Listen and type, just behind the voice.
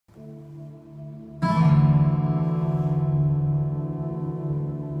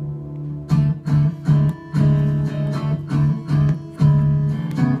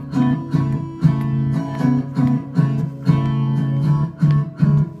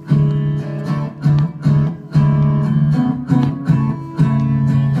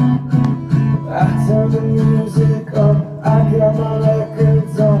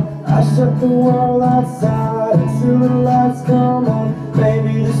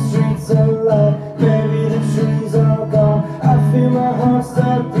light. Maybe the trees are gone. I feel my heart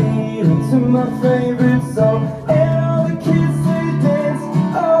start beating to my favorite song. And all the kids they dance,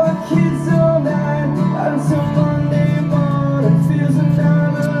 all the kids all night, until Monday morning feels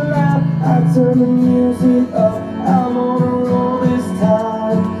another life. I turn the music up.